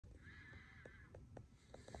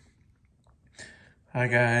Hi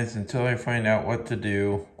guys, until I find out what to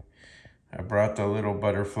do, I brought the little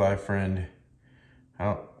butterfly friend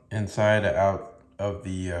out of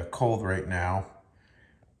the cold right now.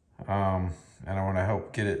 And I want to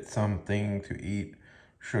help get it something to eat,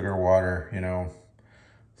 sugar water,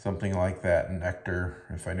 something like that, nectar,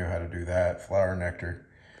 if I knew how to do that, flower nectar.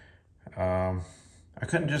 I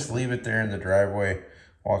couldn't just leave it there in the driveway,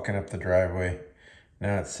 walking up the driveway.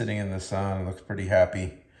 Now it's sitting in the sun, it looks pretty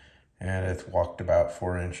happy. And it's walked about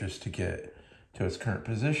 4 inches to get to its current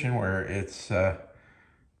position where it's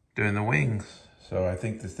doing the wings. So I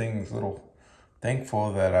think this thing's a little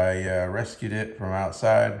thankful that I rescued it from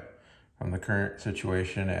outside from the current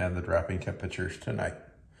situation and the dropping temperatures tonight.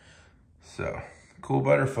 So, cool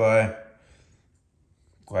butterfly.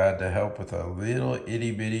 Glad to help with a little itty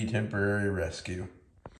bitty temporary rescue.